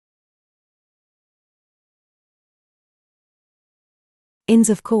Inns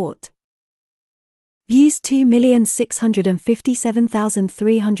of Court. Views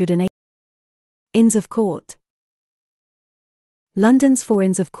 2,657,308. Inns of Court. London's four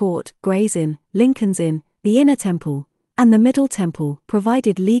Inns of Court, Gray's Inn, Lincoln's Inn, the Inner Temple, and the Middle Temple,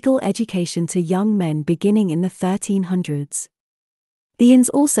 provided legal education to young men beginning in the 1300s. The inns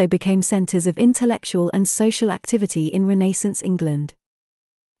also became centres of intellectual and social activity in Renaissance England.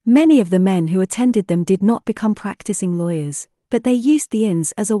 Many of the men who attended them did not become practicing lawyers, but they used the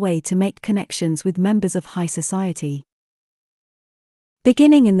inns as a way to make connections with members of high society.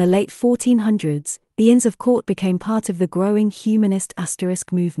 Beginning in the late 1400s, the Inns of Court became part of the growing humanist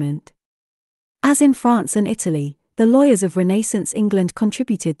 * movement. As in France and Italy, the lawyers of Renaissance England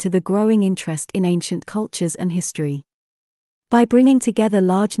contributed to the growing interest in ancient cultures and history. By bringing together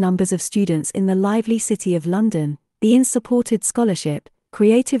large numbers of students in the lively city of London, the inns supported scholarship,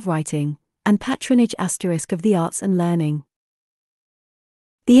 creative writing, and patronage * of the arts and learning.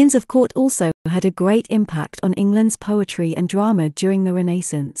 The Inns of Court also had a great impact on England's poetry and drama during the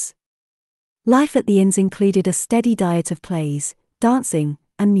Renaissance. Life at the inns included a steady diet of plays, dancing,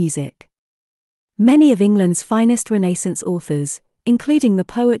 and music. Many of England's finest Renaissance authors, including the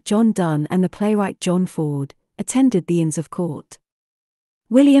poet John Donne and the playwright John Ford, attended the Inns of Court.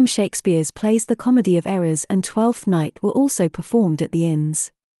 William Shakespeare's plays The Comedy of Errors and Twelfth Night were also performed at the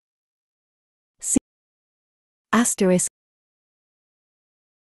inns.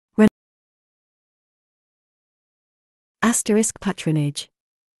 Patronage.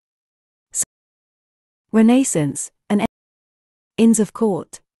 Renaissance, and Inns of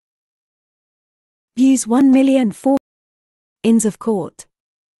Court. Views 1,004,000. Inns of Court.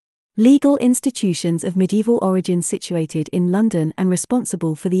 Legal institutions of medieval origin situated in London and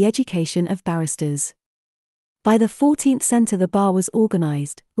responsible for the education of barristers. By the 14th century the bar was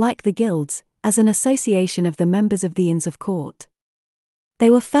organised, like the guilds, as an association of the members of the Inns of Court. They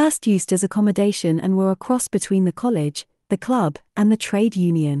were first used as accommodation and were a cross between the college, the club, and the trade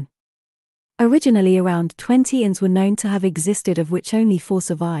union. Originally around 20 inns were known to have existed, of which only 4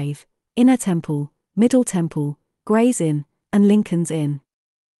 survive: Inner Temple, Middle Temple, Gray's Inn, and Lincoln's Inn.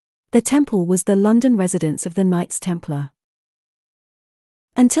 The Temple was the London residence of the Knights Templar.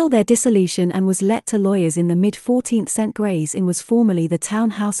 Until their dissolution and was let to lawyers in the mid-14th century, Gray's Inn was formerly the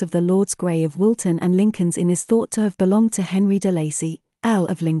town house of the Lords Grey of Wilton, and Lincoln's Inn is thought to have belonged to Henry de Lacy, Earl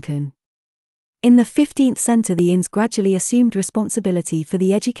of Lincoln. In the 15th century the inns gradually assumed responsibility for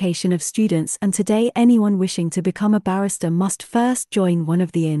the education of students, and today anyone wishing to become a barrister must first join one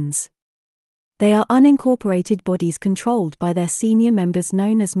of the inns. They are unincorporated bodies controlled by their senior members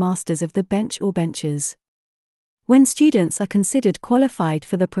known as Masters of the Bench or Benchers. When students are considered qualified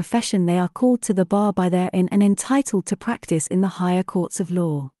for the profession they are called to the bar by their inn and entitled to practice in the higher courts of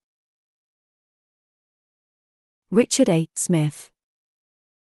law. Richard A. Smith.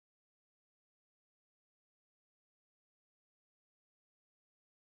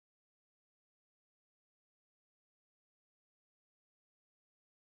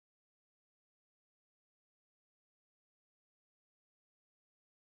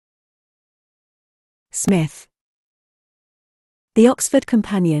 Smith. The Oxford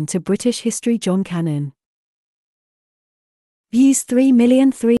Companion to British History, John Cannon. Views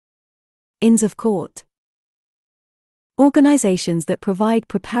 3,003,000. Inns of Court. Organisations that provide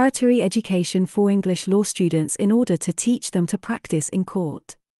preparatory education for English law students in order to teach them to practice in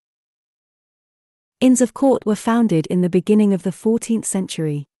court. Inns of Court were founded in the beginning of the 14th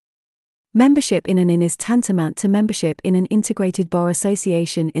century. Membership in an inn is tantamount to membership in an integrated bar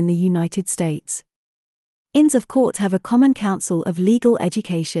association in the United States. Inns of Court have a common council of legal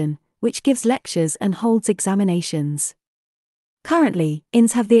education, which gives lectures and holds examinations. Currently,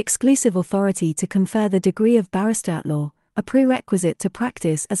 inns have the exclusive authority to confer the degree of barrister at law, a prerequisite to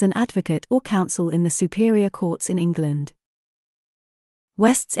practice as an advocate or counsel in the superior courts in England.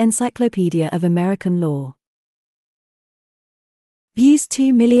 West's Encyclopedia of American Law. Views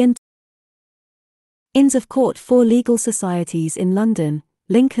 2 million. Inns of Court. 4 legal societies in London: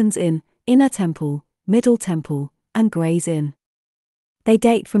 Lincoln's Inn, Inner Temple, Middle Temple, and Gray's Inn. They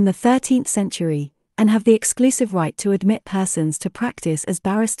date from the 13th century, and have the exclusive right to admit persons to practice as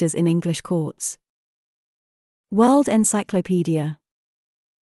barristers in English courts. World Encyclopedia.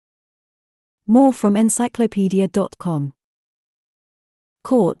 More from encyclopedia.com.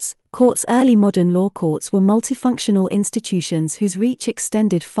 Courts. Early modern law courts were multifunctional institutions whose reach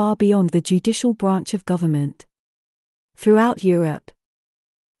extended far beyond the judicial branch of government. Throughout Europe.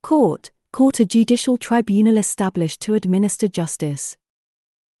 Court, a judicial tribunal established to administer justice.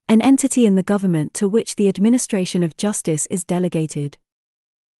 An entity in the government to which the administration of justice is delegated.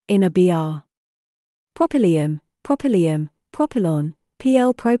 In a br. Propylium, propylon,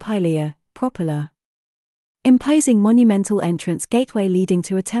 pl propylia, propeller. Imposing monumental entrance gateway leading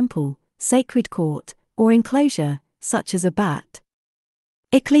to a temple, sacred court, or enclosure, such as a bat.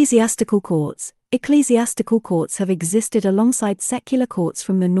 Ecclesiastical courts. Ecclesiastical courts have existed alongside secular courts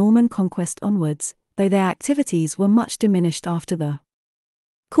from the Norman conquest onwards, though their activities were much diminished after the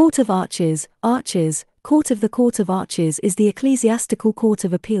Court of Arches. Arches. Court of the Court of Arches is the ecclesiastical court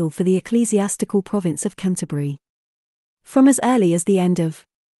of appeal for the ecclesiastical province of Canterbury. From as early as the end of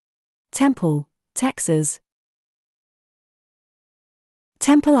Temple, Texas.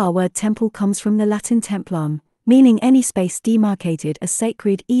 Temple. Our word temple comes from the Latin templum, meaning any space demarcated as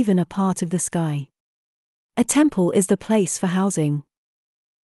sacred, even a part of the sky. A temple is the place for housing